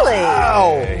 Really?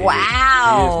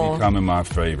 Wow. He is becoming my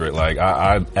favorite. Like,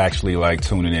 I actually like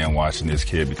tuning in and watching this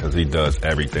kid because he does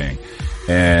everything.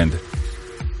 And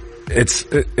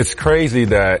it's crazy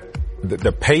that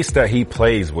the pace that he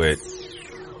plays with,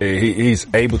 he's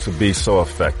able to be so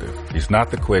effective. He's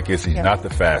not the quickest. He's not the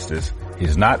fastest.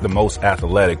 He's not the most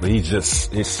athletic, but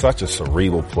he's such a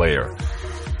cerebral player.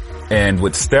 And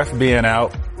with Steph being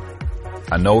out,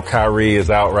 I know Kyrie is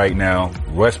out right now.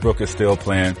 Westbrook is still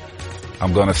playing.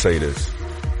 I'm going to say this.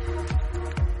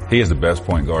 He is the best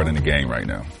point guard in the game right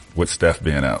now with Steph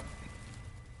being out.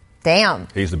 Damn.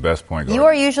 He's the best point guard. You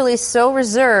are usually so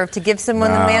reserved to give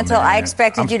someone the mantle. Man. I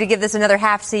expected you to give this another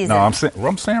half season. No,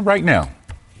 I'm saying right now.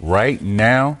 Right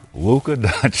now, Luka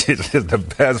Doncic is the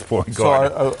best point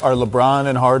guard. So are LeBron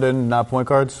and Harden not point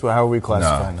guards? How are we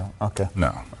classifying them? Okay.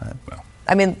 No.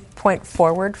 I mean, point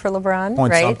forward for LeBron,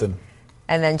 point right? Something.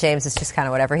 And then James is just kind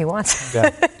of whatever he wants. Yeah.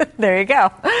 There you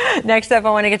go. Next up, I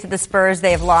want to get to the Spurs.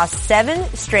 They have lost 7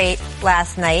 straight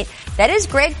last night. That is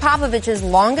Greg Popovich's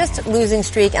longest losing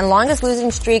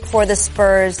streak for the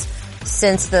Spurs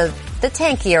since the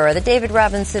tank era. The David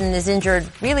Robinson is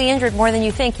really injured more than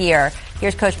you think year.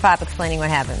 Here's Coach Pop explaining what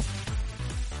happened.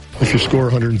 If you score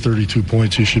 132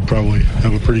 points, you should probably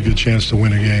have a pretty good chance to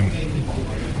win a game.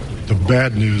 The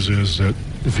bad news is that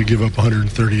if you give up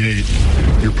 138,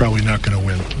 you're probably not going to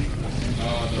win.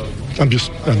 I'm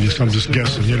just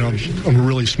guessing. I'm a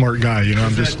really smart guy.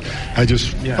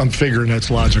 I'm figuring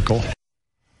that's logical.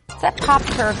 It's that Pop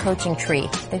Kerr coaching tree.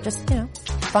 They're just,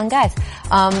 fun guys.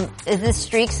 Is this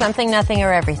streak something, nothing,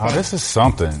 or everything? Oh, this is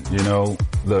something.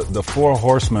 The 4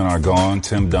 horsemen are gone.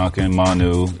 Tim Duncan,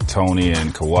 Manu, Tony,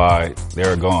 and Kawhi.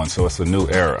 They're gone. So it's a new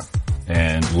era.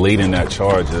 And leading that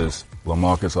charge is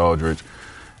LaMarcus Aldridge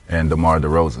and DeMar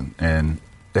DeRozan. And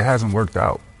it hasn't worked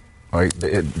out. Right?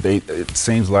 It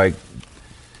seems like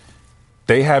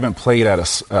they haven't played at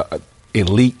a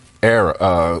elite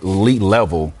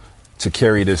level to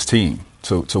carry this team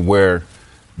to where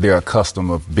they're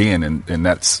accustomed of being, and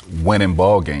that's winning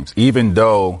ball games. Even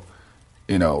though,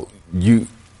 you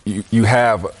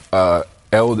have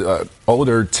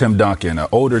older Tim Duncan,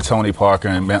 older Tony Parker,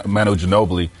 and Manu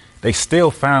Ginobili, they still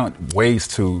found ways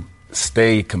to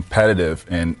stay competitive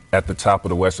and at the top of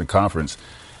the Western Conference.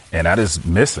 And that is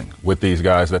missing with these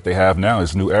guys that they have now.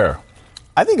 It's new era.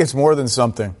 I think it's more than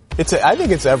something. I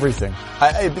think it's everything.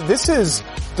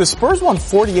 The Spurs won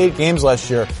 48 games last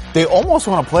year. They almost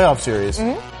won a playoff series.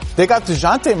 Mm-hmm. They got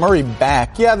DeJounte Murray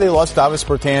back. Yeah, they lost Davis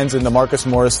Bertans and the Marcus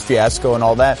Morris fiasco and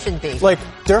all that. Should be. Like,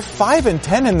 they're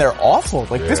 5-10 and they're awful.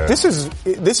 Like, this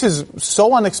is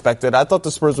so unexpected. I thought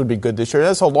the Spurs would be good this year.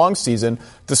 That's a long season.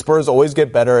 The Spurs always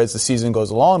get better as the season goes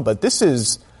along, but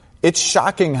it's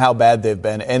shocking how bad they've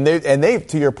been. And they,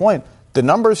 to your point, the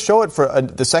numbers show it for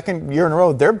the second year in a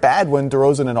row. They're bad when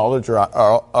DeRozan and Aldridge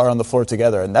are on the floor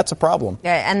together, and that's a problem.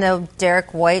 Yeah, and the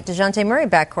Derek White, DeJounte Murray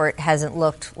backcourt hasn't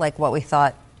looked like what we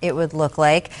thought it would look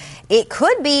like. It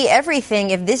could be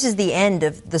everything if this is the end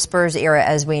of the Spurs era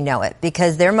as we know it,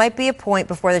 because there might be a point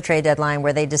before the trade deadline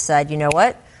where they decide, you know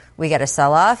what, we got to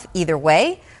sell off either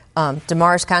way.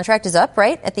 DeMar's contract is up,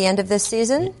 right, at the end of this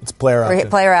season? It's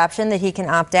player option that he can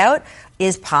opt out.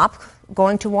 Is Pop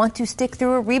going to want to stick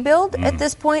through a rebuild at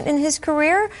this point in his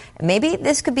career? Maybe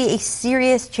this could be a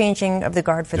serious changing of the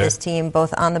guard for this team,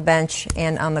 both on the bench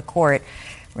and on the court.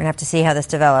 We're going to have to see how this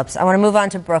develops. I want to move on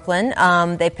to Brooklyn.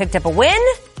 They picked up a win.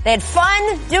 They had fun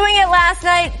doing it last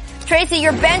night. Tracy,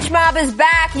 your bench mob is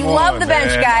back. You love the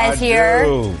bench guys here.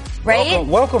 Right?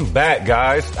 Welcome back,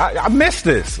 guys. I missed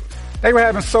this. They were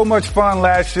having so much fun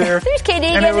last year. There's KD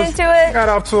getting into it. Got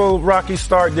off to a rocky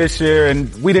start this year,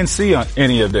 and we didn't see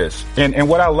any of this. And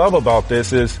what I love about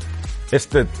this is it's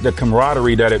the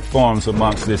camaraderie that it forms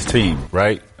amongst this team,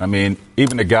 right? I mean,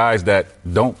 even the guys that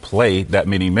don't play that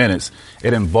many minutes,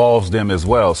 it involves them as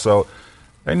well. So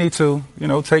they need to,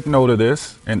 take note of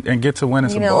this and get to winning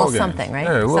some ball games. Something, right?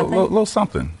 Yeah, a little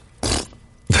something.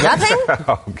 Nothing?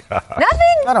 Oh, God.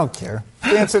 Nothing? I don't care.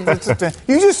 Dancing.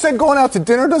 You just said going out to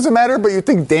dinner doesn't matter, but you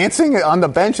think dancing on the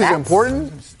bench is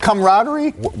important?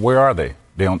 Camaraderie? Where are they?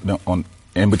 They on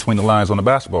in between the lines on the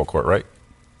basketball court, right?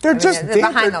 They're just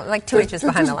behind like 2 inches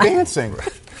behind the line. Dancing.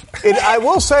 I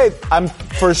will say, I'm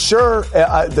for sure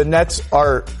the Nets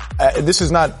are. This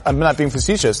is not. I'm not being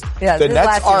facetious. Yeah, the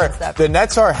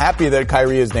Nets are happy that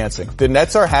Kyrie is dancing. The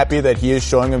Nets are happy that he is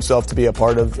showing himself to be a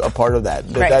part of that.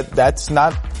 Right. That's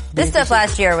not. This stuff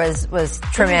last year was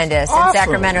tremendous. Awesome. And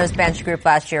Sacramento's bench group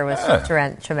last year was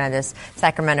tremendous.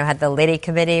 Sacramento had the Lady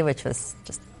Committee, which was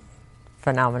just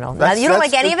phenomenal. You don't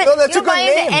like any of it? No, that's you don't buy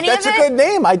into any of it? That's a good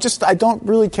name. I don't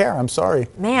really care. I'm sorry.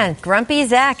 Man, Grumpy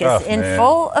Zach is in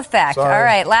full effect. Sorry. All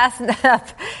right, last up.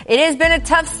 It has been a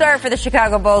tough start for the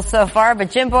Chicago Bulls so far,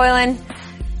 but Jim Boylan,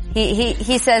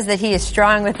 he says that he is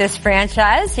strong with this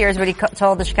franchise. Here's what he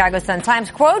told the Chicago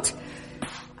Sun-Times, quote,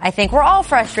 I think we're all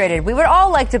frustrated. We would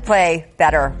all like to play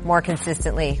better, more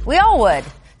consistently. We all would.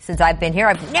 Since I've been here,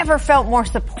 I've never felt more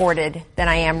supported than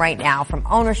I am right now from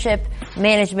ownership,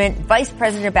 management, Vice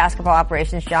President of Basketball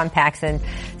Operations, John Paxson.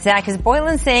 Zach, is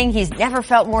Boylan saying he's never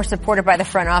felt more supported by the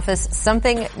front office?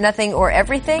 Something, nothing, or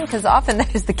everything? Because often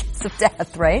that is the kiss of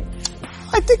death, right?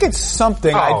 I think it's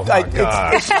something. Oh, my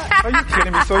God. Are you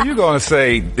kidding me? So you're going to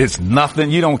say it's nothing?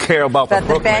 You don't care about the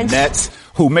Brooklyn Nets,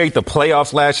 who made the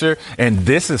playoffs last year, and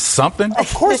this is something?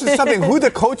 Of course it's something. Who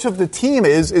the coach of the team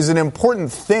is an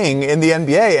important thing in the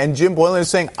NBA, and Jim Boylan is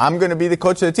saying, I'm going to be the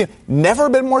coach of the team. Never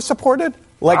been more supported?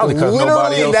 Like,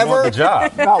 literally never? The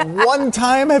job. Not one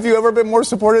time have you ever been more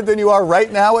supported than you are right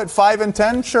now at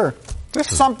 5-10? Sure. This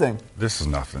is something. This is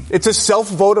nothing. It's a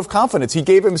self-vote of confidence. He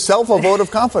gave himself a vote of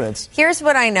confidence. Here's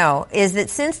what I know, is that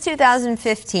since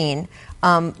 2015,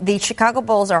 the Chicago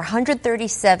Bulls are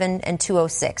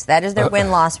 137-206. That is their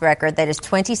win-loss record. That is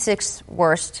 26th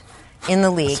worst in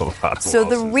the league. So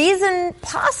the reason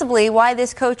possibly why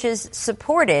this coach is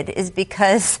supported is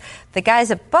because the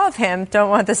guys above him don't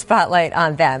want the spotlight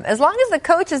on them. As long as the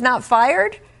coach is not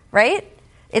fired, right?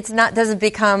 Doesn't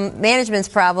become management's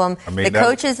problem. The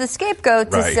coach is the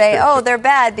scapegoat to say, they're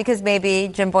bad because maybe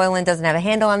Jim Boylan doesn't have a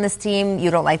handle on this team.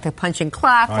 You don't like the punching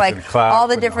clock, all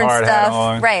the different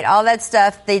stuff. Right, all that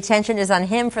stuff. The attention is on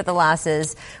him for the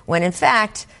losses when, in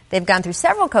fact, they've gone through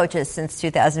several coaches since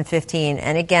 2015.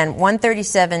 And again,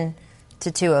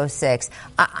 137-206.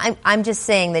 I'm just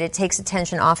saying that it takes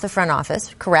attention off the front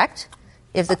office, correct?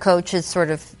 If the coach is sort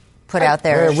of put out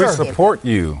there. We support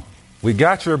you. We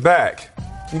got your back.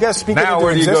 You got to speak. Now,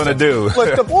 what are you going to do?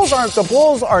 Look, the Bulls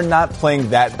are not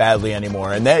playing that badly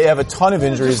anymore, and they have a ton of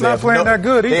injuries. They're not playing that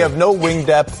good either. They have no wing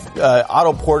depth.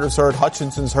 Otto Porter's hurt.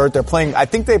 Hutchinson's hurt. They're playing. I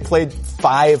think they played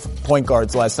 5 point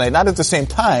guards last night. Not at the same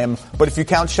time, but if you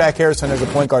count Shaq Harrison as a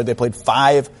point guard, they played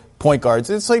 5 point guards.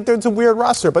 It's like there's a weird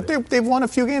roster, but they've won a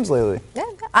few games lately. Yeah,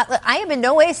 I am in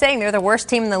no way saying they're the worst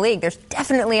team in the league. There's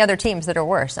definitely other teams that are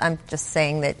worse. I'm just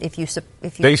saying that if you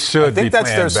they should I think be that's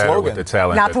playing their better slogan. with the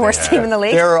talent. Not the worst team in the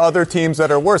league. There are other teams that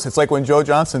are worse. It's like when Joe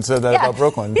Johnson said that about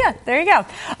Brooklyn. Yeah, there you go.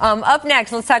 Up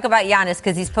next, let's talk about Giannis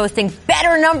because he's posting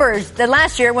better numbers than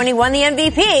last year when he won the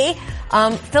MVP.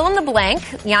 Fill in the blank.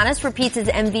 Giannis repeats his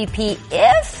MVP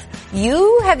if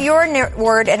you have your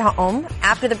word at home.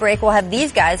 After the break, we'll have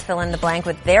these guys fill in the blank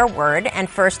with their word. And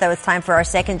first, though, it's time for our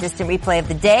second distant replay of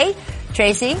the day.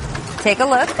 Tracy, take a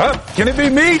look. Can it be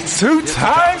me 2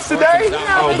 times today?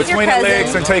 No, between the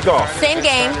legs and take off. Same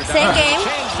game.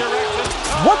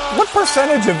 What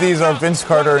percentage of these are Vince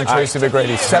Carter and Tracy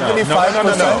McGrady?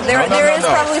 75%? No. There is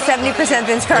probably 70%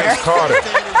 Vince Carter. Vince Carter,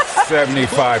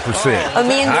 75%.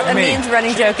 Amin's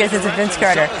running joke is it's a Vince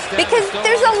Carter. Because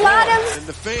there's a lot of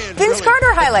Vince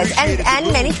Carter highlights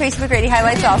and many Tracy McGrady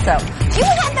highlights also. You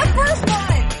had the first one.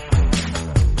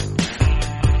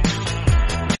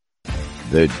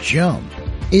 The Jump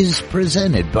is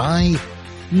presented by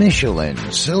Michelin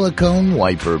Silicone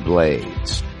Wiper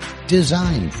Blades.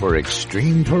 Designed for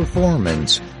extreme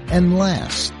performance and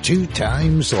lasts 2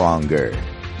 times longer.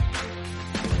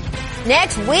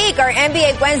 Next week, our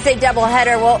NBA Wednesday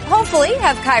doubleheader will hopefully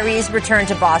have Kyrie's return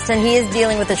to Boston. He is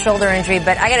dealing with a shoulder injury,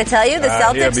 but I got to tell you, the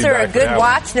Celtics are a good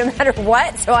watch no matter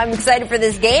what, so I'm excited for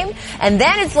this game. And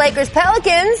then it's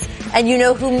Lakers-Pelicans, and you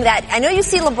know whom that... I know you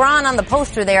see LeBron on the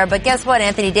poster there, but guess what?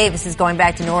 Anthony Davis is going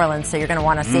back to New Orleans, so you're going to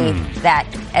want to see that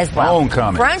as well.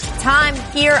 Homecoming. Brunch time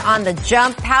here on The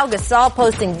Jump. Pau Gasol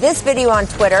posting this video on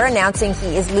Twitter announcing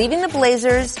he is leaving the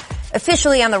Blazers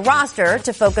officially on the roster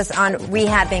to focus on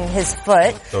rehabbing his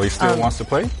foot. So he still wants to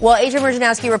play? Well, Adrian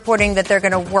Wojnarowski reporting that they're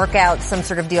going to work out some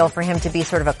sort of deal for him to be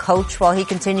sort of a coach while he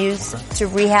continues to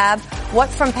rehab. What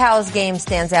from Powell's game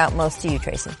stands out most to you,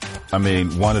 Tracy? I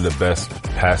mean, one of the best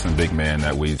passing big men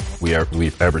that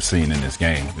we've ever seen in this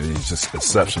game. He's just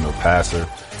exceptional passer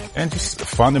and just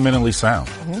fundamentally sound.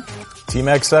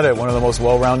 T-Mac said it, one of the most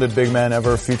well-rounded big men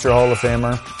ever, future Hall of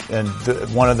Famer, and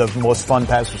one of the most fun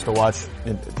passers to watch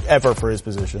ever for his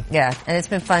position. Yeah, and it's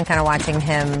been fun kind of watching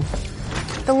him,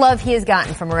 the love he has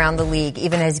gotten from around the league,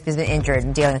 even as he's been injured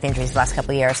and dealing with injuries the last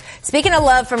couple of years. Speaking of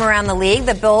love from around the league,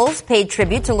 the Bulls paid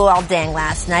tribute to Luol Deng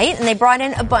last night, and they brought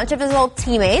in a bunch of his old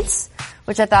teammates,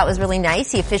 which I thought was really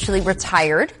nice. He officially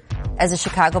retired as a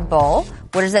Chicago Bull.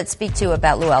 What does that speak to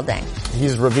about Luol Deng?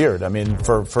 He's revered. I mean,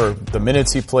 for the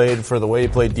minutes he played, for the way he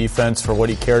played defense, for what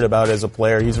he cared about as a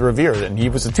player, he's revered. And he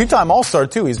was a 2-time All-Star,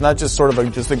 too. He's not just sort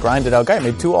of just a grinded-out guy.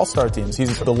 He made 2 All-Star teams.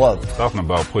 He's beloved. Talking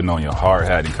about putting on your hard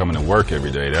hat and coming to work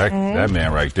every day, that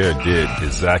man right there did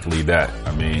exactly that.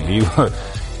 I mean,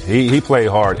 he played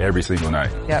hard every single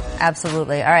night. Yep,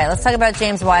 absolutely. All right, let's talk about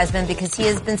James Wiseman because he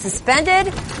has been suspended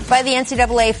by the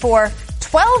NCAA for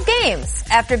 12 games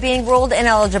after being ruled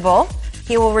ineligible.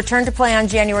 He will return to play on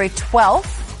January 12th.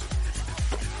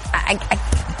 I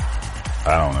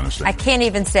don't understand. I can't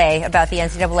even say about the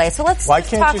NCAA. So let's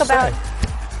talk about...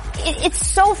 It's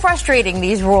so frustrating,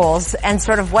 these rules, and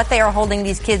sort of what they are holding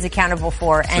these kids accountable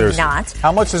for and Seriously. not.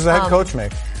 How much does the head coach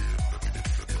make?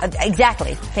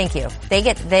 Exactly. Thank you. They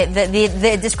get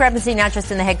the discrepancy not just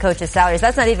in the head coach's salaries.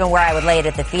 That's not even where I would lay it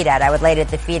at the feet at. I would lay it at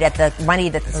the feet at the money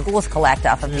that the schools collect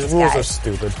off of these guys. Rules are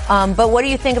stupid. But what do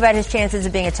you think about his chances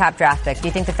of being a top draft pick? Do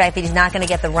you think the fact that he's not going to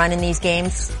get the run in these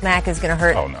games, Mac, is going to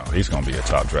hurt? Oh, no. He's going to be a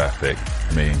top draft pick.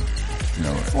 I mean,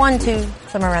 1, 2,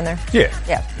 somewhere around there.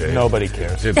 Yeah. Nobody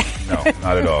cares. No,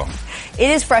 not at all. It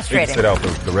is frustrating. He can sit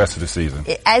out the rest of the season.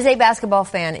 As a basketball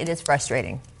fan, it is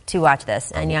frustrating to watch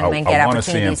this and young men get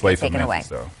opportunities get taken away.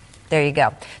 There you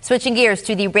go. Switching gears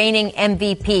to the reigning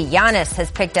MVP. Giannis has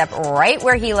picked up right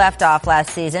where he left off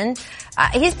last season.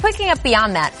 He's picking up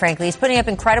beyond that, frankly. He's putting up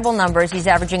incredible numbers. He's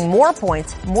averaging more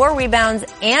points, more rebounds,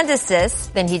 and assists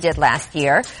than he did last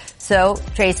year. So,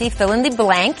 Tracy, fill in the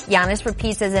blank. Giannis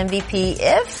repeats as MVP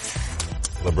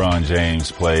if... LeBron James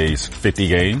plays 50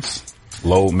 games.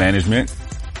 Load management.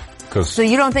 So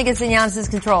you don't think it's in Giannis's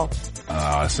control?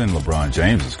 It's in LeBron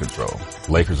James's control.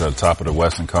 Lakers are at the top of the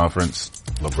Western Conference.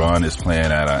 LeBron is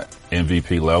playing at an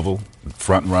MVP level.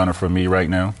 Front runner for me right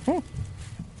now.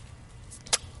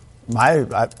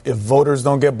 If voters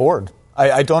don't get bored.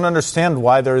 I don't understand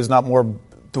why there is not more.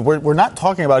 We're not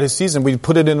talking about his season. We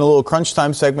put it in a little crunch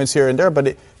time segments here and there,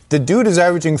 but the dude is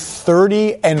averaging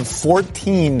 30 and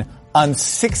 14 on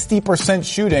 60%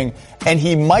 shooting, and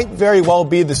he might very well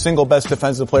be the single best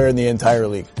defensive player in the entire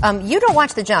league. You don't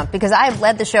watch The Jump because I have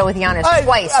led the show with Giannis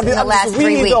twice in the last 3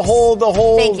 weeks. We need the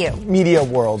whole Thank you. media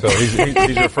world. So he's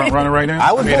your front runner right now?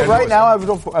 I would vote right now. I would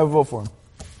vote for him.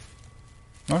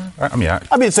 I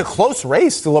mean, it's a close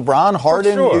race to LeBron,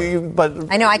 Harden, sure.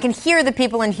 but I know I can hear the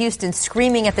people in Houston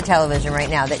screaming at the television right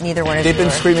now that neither one is. They've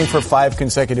been screaming for 5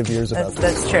 consecutive years about this.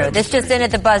 That's true. This just in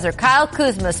at the buzzer. Kyle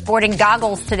Kuzma sporting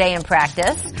goggles today in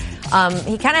practice.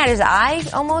 He kind of had his eye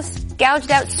almost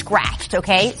gouged out, scratched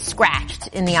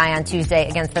in the eye on Tuesday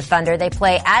against the Thunder. They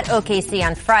play at OKC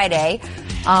on Friday.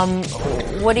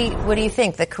 What do you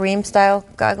think? The Kareem style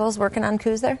goggles working on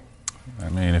Kuz there? I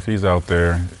mean, if he's out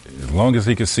there, as long as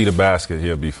he can see the basket,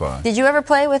 he'll be fine. Did you ever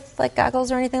play with like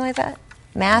goggles or anything like that?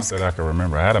 Mask? Not that I can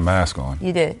remember. I had a mask on.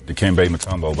 You did. Dikembe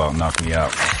Mutombo about knocked me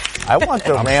out. I want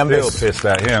the Rambus. I'm still pissed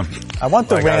at him. I want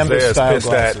the Rambus style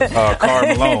pissed at Karl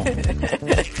Malone.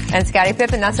 And Scottie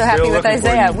Pippen not so happy with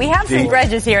Isaiah. We have some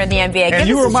grudges here in the NBA. And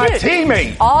you were my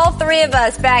teammate. All 3 of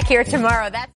us back here tomorrow. That's